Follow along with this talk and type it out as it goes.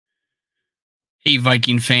Hey,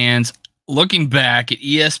 Viking fans. Looking back at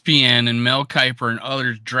ESPN and Mel Kiper and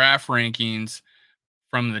others' draft rankings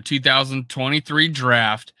from the 2023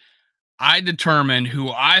 draft, I determined who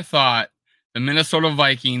I thought the Minnesota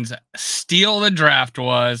Vikings steal the draft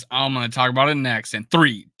was. I'm going to talk about it next in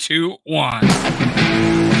 3, 2, 1.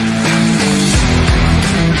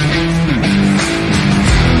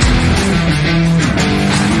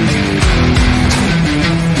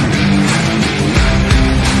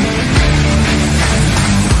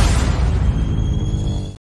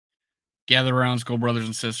 Gather around, Skull brothers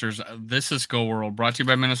and sisters. This is Skull World, brought to you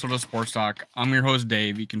by Minnesota Sports Talk. I'm your host,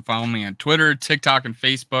 Dave. You can follow me on Twitter, TikTok, and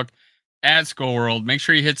Facebook at Skull World. Make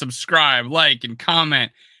sure you hit subscribe, like, and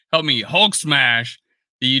comment. Help me Hulk smash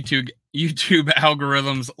the YouTube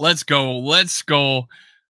algorithms. Let's go. Let's go.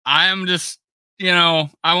 I'm just, I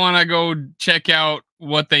want to go check out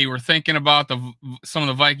what they were thinking about some of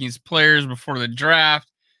the Vikings players before the draft.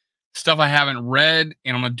 Stuff I haven't read,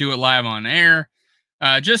 and I'm going to do it live on air.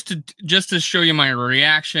 Just to show you my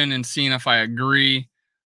reaction and seeing if I agree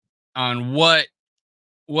on what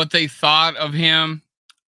they thought of him,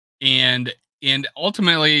 and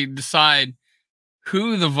ultimately decide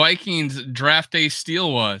who the Vikings draft day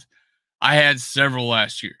steal was. I had several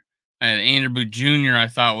last year. I had Andrew Booth Jr. I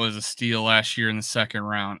thought was a steal last year in the second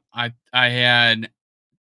round. I had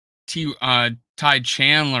Ty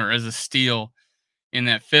Chandler as a steal in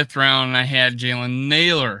that fifth round, and I had Jalen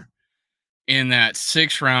Naylor in that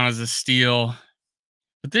sixth round as a steal.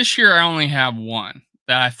 But this year I only have one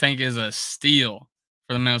that I think is a steal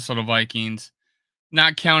for the Minnesota Vikings,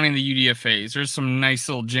 not counting the UDFAs. There's some nice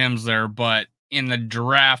little gems there, but in the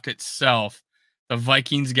draft itself, the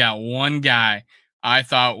Vikings got one guy I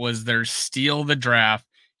thought was their steal of the draft.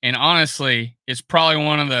 And honestly, it's probably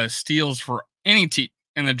one of the steals for any team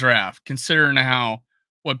in the draft, considering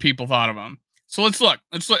what people thought of him. So let's look.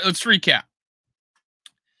 Let's recap.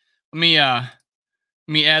 Let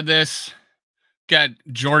me add this. Got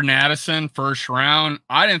Jordan Addison, first round.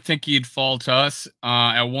 I didn't think he'd fall to us.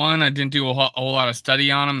 At one, I didn't do a whole lot of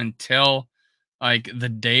study on him until like the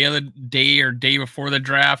day before the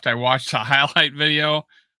draft. I watched a highlight video.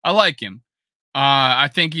 I like him. I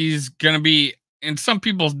think he's going to be, and some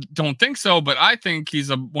people don't think so, but I think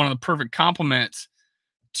he's one of the perfect complements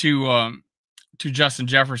to Justin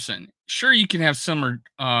Jefferson. Sure, you can have similar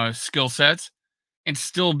skill sets and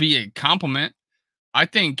still be a compliment. I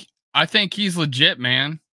think he's legit,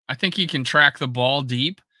 man. I think he can track the ball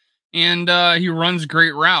deep, and he runs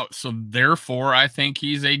great routes. So therefore, I think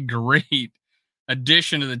he's a great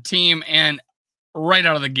addition to the team, and right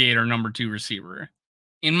out of the gate, our number 2 receiver.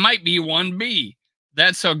 It might be 1B.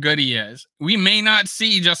 That's how good he is. We may not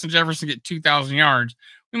see Justin Jefferson get 2,000 yards.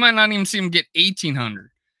 We might not even see him get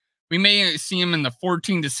 1,800. We may see him in the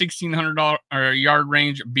 1,400 to 1,600 yard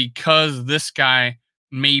range because this guy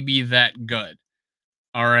may be that good.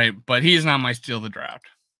 All right, but he's not my steal of the draft.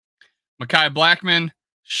 Mekhi Blackmon,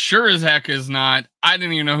 sure as heck is not. I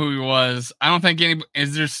didn't even know who he was. I don't think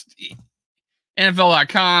is there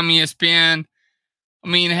NFL.com, ESPN. I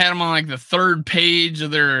mean, had him on like the third page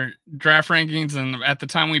of their draft rankings, and at the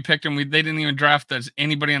time we picked him, they didn't even draft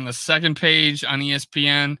anybody on the second page on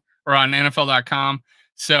ESPN or on NFL.com.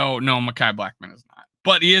 So no, Mekhi Blackmon is not.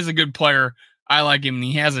 But he is a good player. I like him, and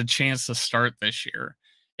he has a chance to start this year.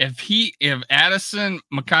 If Addison,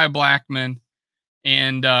 Mekhi Blackmon,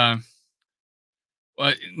 and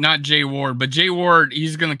not Jay Ward, but Jay Ward,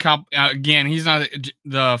 he's going to again. He's not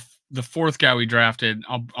the fourth guy we drafted.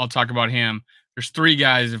 I'll talk about him. There's 3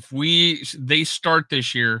 guys. If they start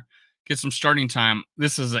this year, get some starting time,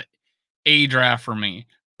 this is a draft for me.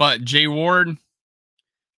 But Jay Ward,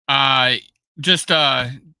 just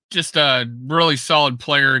a really solid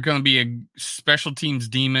player. Going to be a special teams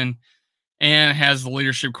demon, and has the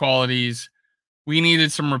leadership qualities. We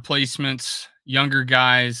needed some replacements, younger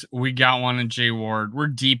guys. We got one in Jay Ward. We're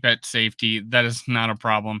deep at safety. That is not a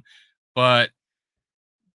problem. But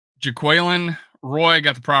Jaquelin Roy,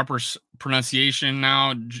 got the proper pronunciation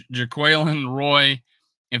now. Jaquelin Roy,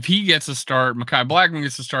 if he gets a start, Mekhi Blackmon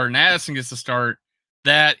gets a start, and Addison gets a start,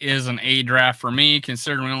 that is an A draft for me,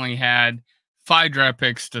 considering we only had 5 draft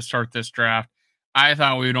picks to start this draft. I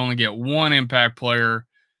thought we would only get 1 impact player.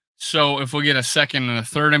 So if we get a second and a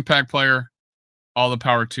third impact player, all the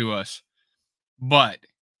power to us. But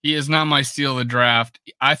he is not my steal of the draft.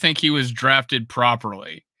 I think he was drafted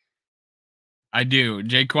properly. I do.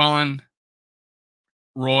 Jaquelin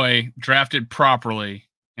Roy drafted properly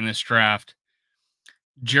in this draft.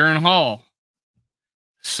 Jaren Hall.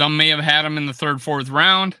 Some may have had him in the 3rd, 4th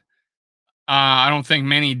round. I don't think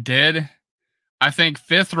many did. I think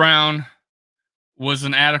 5th round was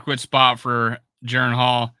an adequate spot for Jaren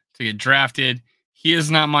Hall to get drafted. he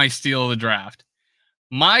is not my steal of the draft.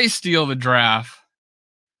 My steal of the draft,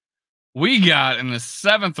 we got in the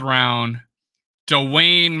 7th round,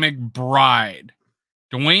 Dwayne McBride.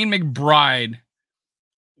 Dwayne McBride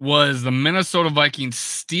was the Minnesota Vikings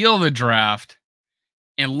steal of the draft,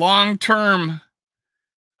 and long-term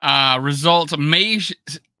results may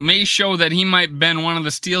show that he might have been one of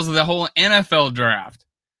the steals of the whole NFL draft,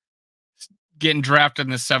 getting drafted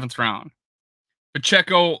in the 7th round.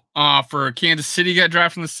 Pacheco for Kansas City got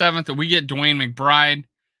drafted in the 7th, and we get Dwayne McBride.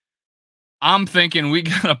 I'm thinking we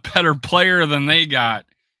got a better player than they got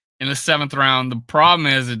in the 7th round. The problem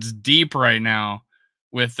is it's deep right now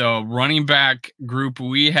with the running back group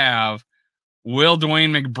we have. Will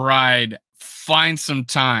Dwayne McBride find some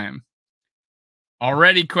time?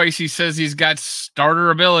 Already, Quasey says he's got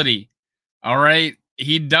starter ability. All right,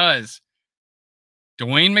 he does.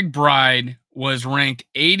 Dwayne McBride was ranked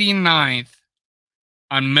 89th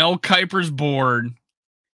on Mel Kiper's board.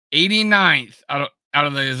 89th out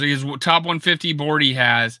of his top 150 board he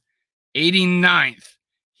has. 89th.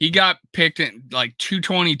 He got picked at like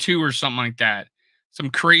 222 or something like that. Some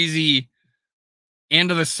crazy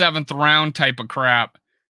end of the 7th round type of crap.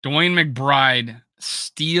 Dwayne McBride,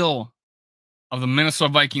 steal of the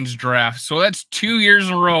Minnesota Vikings draft. So that's 2 years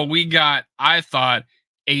in a row we got, I thought,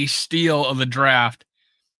 a steal of the draft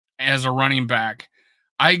as a running back.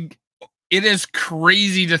 It is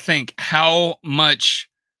crazy to think how much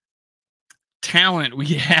talent we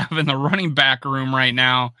have in the running back room right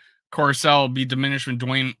now. Of course, that'll be diminished with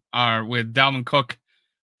with Dalvin Cook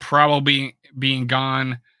probably being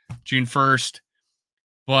gone June 1st.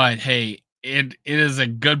 But hey, it is a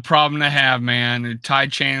good problem to have, man. Ty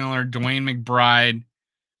Chandler, Dwayne McBride,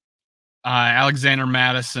 Alexander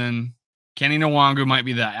Madison, Kenny Nwangu might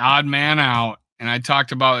be the odd man out. And I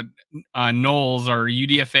talked about Knowles, our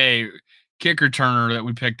UDFA kick returner that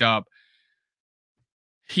we picked up.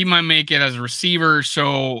 He might make it as a receiver.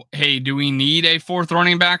 So, hey, do we need a 4th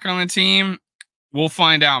running back on the team? We'll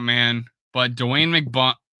find out, man. But Dwayne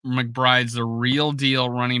McBride's the real deal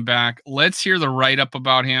running back. Let's hear the write-up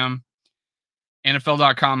about him.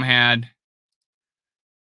 NFL.com had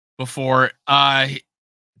before.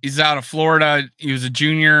 He's out of Florida. He was a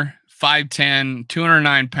junior, 5'10",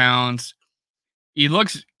 209 pounds. He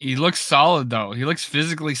looks solid, though. He looks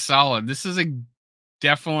physically solid. This is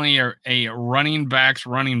definitely a running back's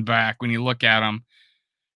running back when you look at him.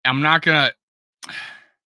 I'm not going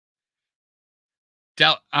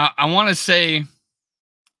to I want to say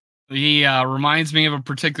he reminds me of a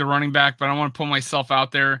particular running back, but I don't want to put myself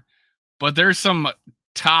out there. But there's some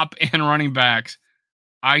top end running backs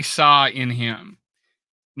I saw in him.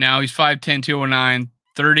 Now he's 5'10", 209,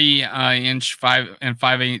 30-inch 5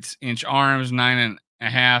 5/8 inch arms,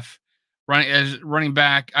 9.5. Running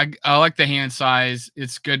back, I like the hand size.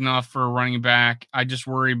 It's good enough for a running back. I just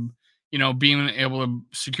worry, being able to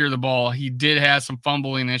secure the ball. He did have some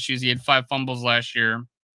fumbling issues. He had 5 fumbles last year.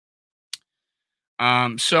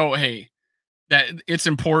 So hey, that it's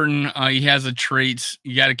important. He has the traits.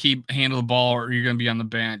 You got to handle the ball, or you're going to be on the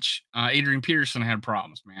bench. Adrian Peterson had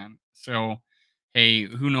problems, man. So, hey,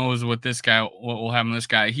 who knows what will happen to this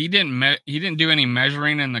guy? He didn't do any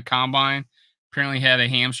measuring in the combine. Apparently, had a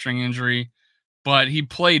hamstring injury, but he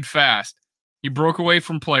played fast. He broke away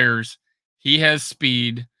from players. He has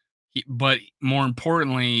speed, but more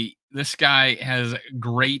importantly, this guy has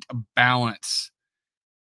great balance.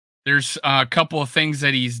 There's a couple of things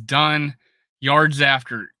that he's done. Yards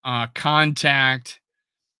after contact,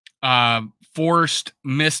 forced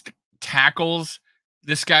missed tackles.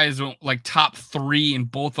 This guy is like top 3 in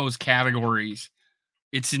both those categories.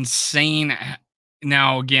 It's insane.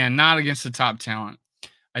 Now, again, not against the top talent.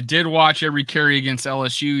 I did watch every carry against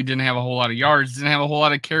LSU. He didn't have a whole lot of yards, didn't have a whole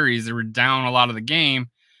lot of carries. They were down a lot of the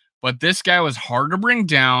game. But this guy was hard to bring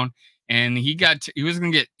down, and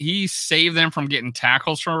he saved them from getting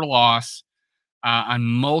tackles for a loss on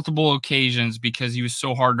multiple occasions because he was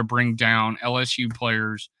so hard to bring down LSU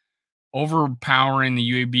players, overpowering the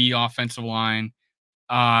UAB offensive line.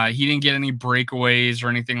 He didn't get any breakaways or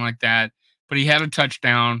anything like that, but he had a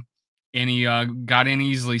touchdown, and he got in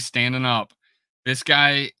easily standing up. This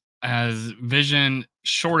guy has vision,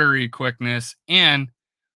 short area quickness, and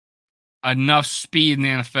enough speed in the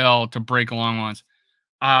NFL to break long ones.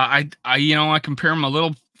 I compare him a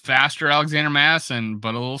little faster, Alexander Madison,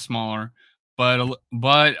 but a little smaller.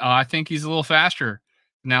 But I think he's a little faster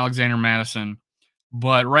than Alexander Madison.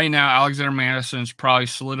 But right now, Alexander Madison's probably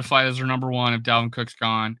solidified as their number 1 if Dalvin Cook's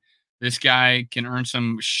gone. This guy can earn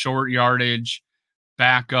some short yardage,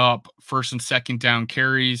 back up, 1st and 2nd down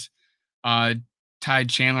carries. Ty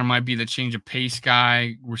Chandler might be the change of pace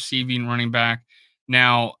guy, receiving running back.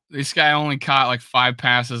 Now, this guy only caught like 5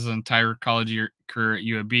 passes his entire college career at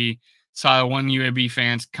UAB. Saw one UAB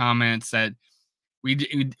fans comments that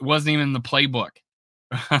it wasn't even in the playbook.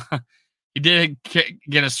 He did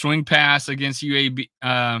get a swing pass against UAB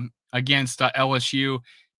against LSU.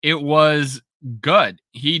 It was good.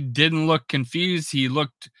 He didn't look confused. He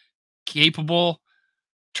looked capable.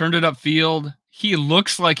 Turned it upfield. He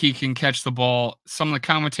looks like he can catch the ball. Some of the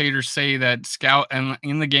commentators say that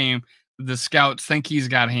in the game, the scouts think he's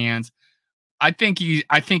got hands. I think he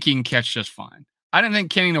can catch just fine. I didn't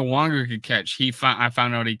think Kenny Nwanga could catch. I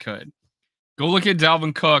found out he could. Go look at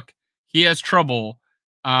Dalvin Cook. He has trouble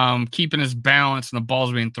keeping his balance and the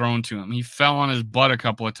ball's being thrown to him. He fell on his butt a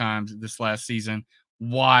couple of times this last season,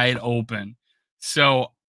 wide open.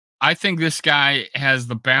 So I think this guy has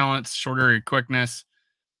the balance, short area quickness.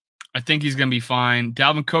 I think he's going to be fine.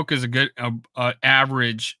 Dalvin Cook is a good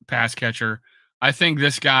average pass catcher. I think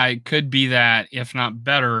this guy could be that, if not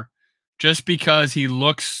better, just because he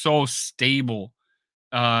looks so stable.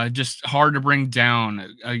 Just hard to bring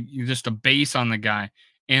down. Just a base on the guy.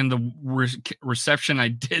 And the reception I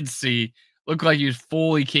did see looked like he was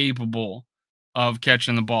fully capable of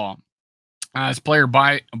catching the ball. His player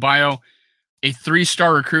bio, a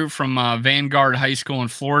 3-star recruit from Vanguard High School in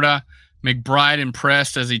Florida. McBride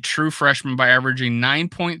impressed as a true freshman by averaging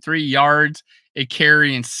 9.3 yards a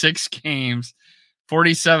carry in 6 games,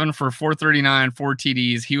 47 for 439, 4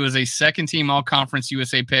 TDs. He was a second-team All-Conference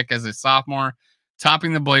USA pick as a sophomore,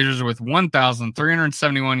 topping the Blazers with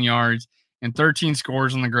 1,371 yards and 13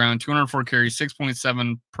 scores on the ground, 204 carries,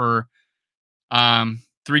 6.7 per,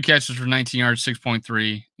 3 catches for 19 yards,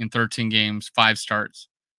 6.3 in 13 games, 5 starts.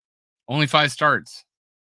 Only 5 starts.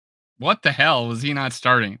 What the hell was he not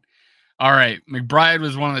starting? All right. McBride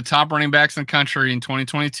was one of the top running backs in the country in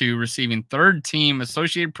 2022, receiving 3rd-team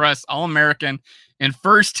Associated Press All-American and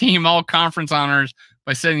 1st-team All-Conference honors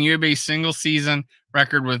by setting UAB's single-season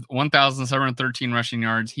record with 1,713 rushing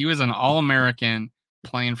yards. He was an All-American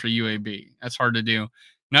playing for UAB. That's hard to do.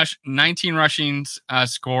 19 rushing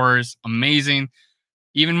scores. Amazing.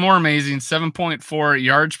 Even more amazing, 7.4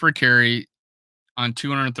 yards per carry on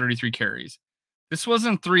 233 carries. This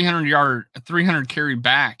wasn't 300 carry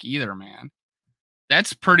back either, man.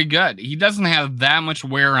 That's pretty good. He doesn't have that much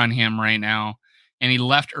wear on him right now, and he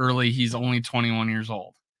left early. He's only 21 years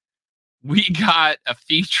old. We got a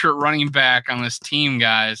feature running back on this team,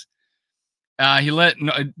 guys.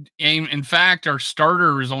 In fact, our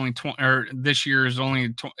starter is only 20, or this year is only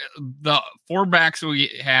 20, the 4 backs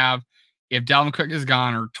we have, if Dalvin Cook is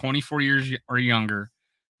gone, are 24 years or younger.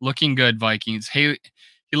 Looking good, Vikings. Hey,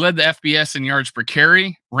 he led the FBS in yards per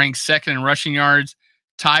carry, ranked 2nd in rushing yards,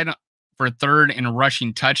 tied for 3rd in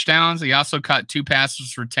rushing touchdowns. He also caught 2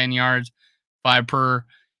 passes for 10 yards, 5 per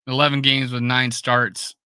 11 games with 9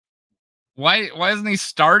 starts. Why isn't he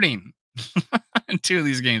starting in 2 of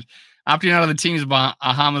these games? Opting out of the team's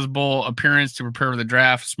Bahamas Bowl appearance to prepare for the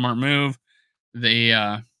draft. Smart move. They,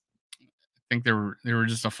 I think they were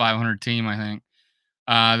just a 500 team, I think.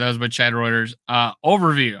 That was by Chad Reuters.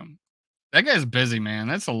 Overview. That guy's busy, man.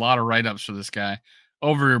 That's a lot of write-ups for this guy.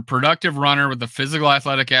 Productive runner with the physical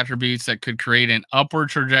athletic attributes that could create an upward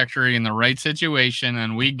trajectory in the right situation,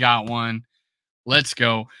 and we got one. Let's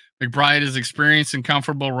go. McBride is experienced and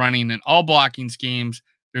comfortable running in all blocking schemes.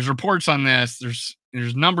 There's reports on this.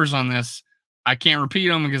 There's numbers on this. I can't repeat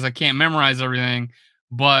them because I can't memorize everything,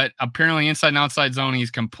 but apparently inside and outside zone,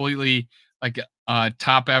 he's completely like a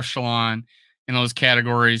top echelon in those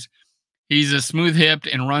categories. He's a smooth-hipped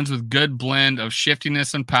and runs with good blend of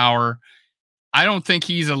shiftiness and power. I don't think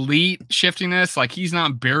he's elite shiftiness. Like, he's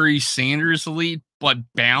not Barry Sanders elite, but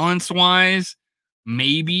balance-wise,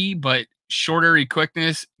 maybe. But short area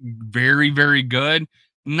quickness, very, very good.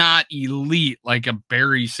 Not elite like a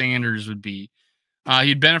Barry Sanders would be.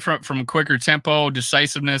 He'd benefit from quicker tempo,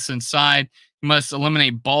 decisiveness inside. He must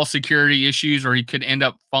eliminate ball security issues, or he could end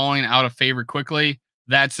up falling out of favor quickly.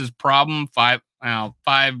 That's his problem. 5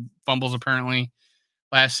 fumbles apparently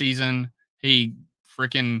last season. He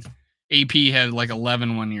freaking AP had like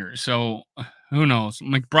 11 one year. So who knows?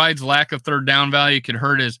 McBride's lack of 3rd down value could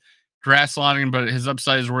hurt his draft slotting, but his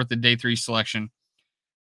upside is worth the day 3 selection.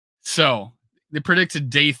 So they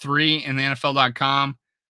predicted day 3 in the NFL.com.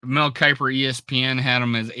 Mel Kiper ESPN had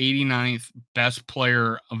him as 89th best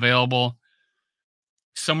player available.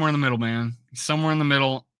 Somewhere in the middle, man. Somewhere in the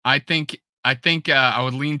middle. I think I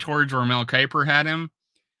would lean towards where Mel Kiper had him.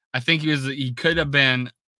 I think he could have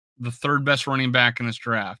been the 3rd best running back in this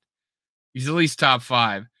draft. He's at least top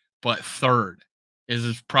 5, but 3rd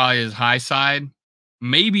is probably his high side.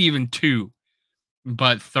 Maybe even 2,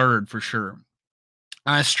 but 3rd for sure.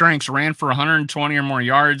 Strengths: ran for 120 or more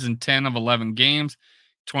yards in 10 of 11 games.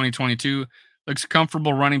 2022. Looks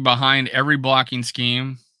comfortable running behind every blocking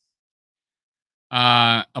scheme.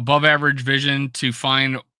 Above average vision to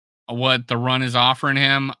find what the run is offering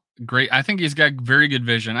him. Great. I think he's got very good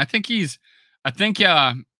vision. I think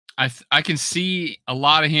I can see a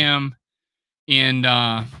lot of him in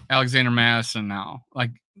Alexander Madison now,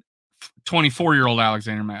 like 24-year-old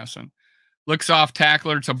Alexander Madison. Looks off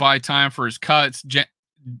tackler to buy time for his cuts.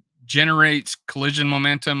 Generates collision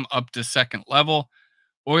momentum up to second level.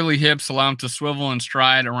 Oily hips allow him to swivel and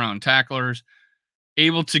stride around tacklers.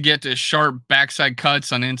 Able to get to sharp backside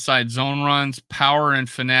cuts on inside zone runs. Power and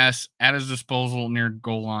finesse at his disposal near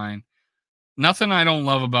goal line. Nothing I don't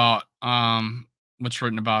love about what's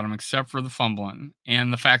written about him, except for the fumbling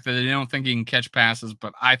and the fact that they don't think he can catch passes,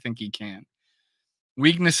 but I think he can.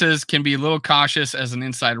 Weaknesses: can be a little cautious as an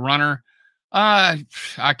inside runner. I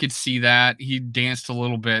could see that. He danced a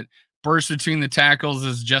little bit. Burst between the tackles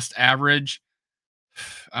is just average.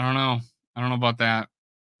 I don't know. I don't know about that.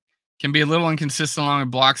 Can be a little inconsistent along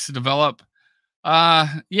with blocks to develop.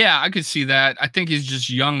 Yeah, I could see that. I think he's just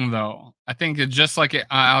young, though. I think it's just like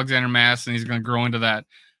Alexander Madison, he's going to grow into that.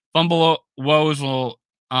 Fumble woes will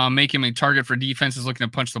make him a target for defenses looking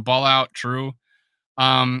to punch the ball out. True.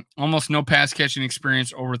 Almost no pass catching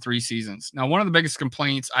experience over 3 seasons. Now, one of the biggest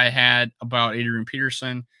complaints I had about Adrian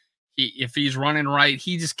Peterson, if he's running right,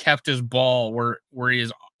 he just kept his ball where he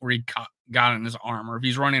got it in his arm, or if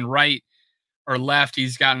he's running right or left,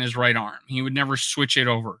 he's got in his right arm. He would never switch it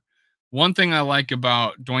over. One thing I like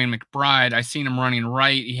about Dwayne McBride, I seen him running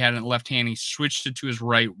right. He had it left hand. He switched it to his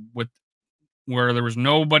right with where there was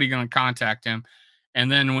nobody going to contact him.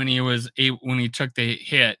 And then when he took the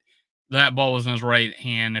hit, that ball was in his right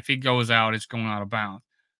hand. If he goes out, it's going out of bounds.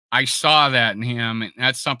 I saw that in him, and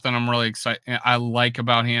that's something I'm really excited. I like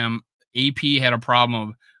about him. AP had a problem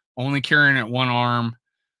of only carrying it one arm,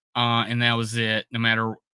 and that was it. No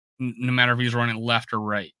matter if he's running left or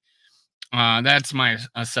right. That's my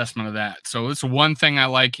assessment of that. So it's one thing I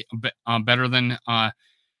like better than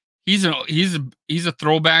he's a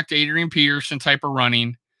throwback to Adrian Peterson type of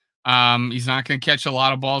running. He's not going to catch a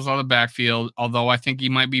lot of balls out of the backfield, although I think he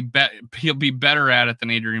might be he'll be better at it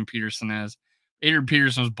than Adrian Peterson is. Adrian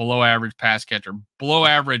Peterson was below average pass catcher, below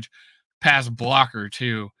average pass blocker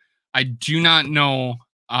too. I do not know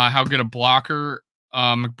how good a blocker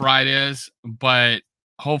McBride is, but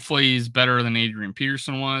hopefully he's better than Adrian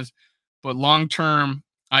Peterson was. But long term,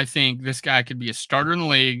 I think this guy could be a starter in the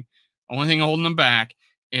league. Only thing holding him back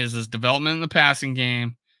is his development in the passing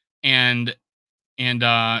game and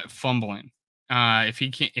fumbling. If he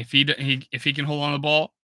can hold on to the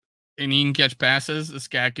ball and he can catch passes, this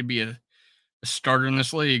guy could be a starter in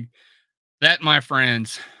this league. That, my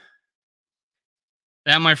friends,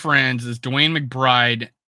 is Dwayne McBride,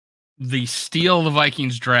 the steal of the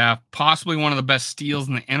Vikings draft, possibly one of the best steals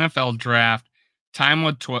in the NFL draft. Time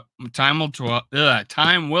will tell.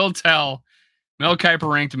 Mel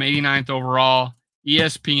Kiper ranked him 89th overall.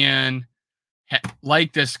 ESPN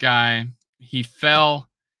like this guy. He fell.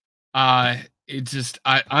 It's just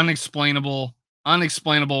unexplainable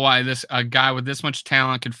why this a guy with this much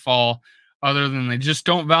talent could fall. Other than they just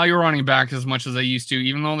don't value running back as much as they used to,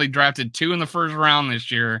 even though they drafted 2 in the first round this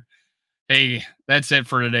year. Hey, that's it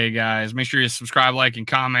for today, guys. Make sure you subscribe, like, and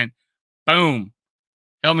comment. Boom.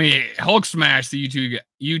 Help me Hulk smash the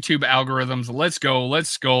YouTube algorithms. Let's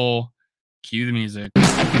go. Cue the music.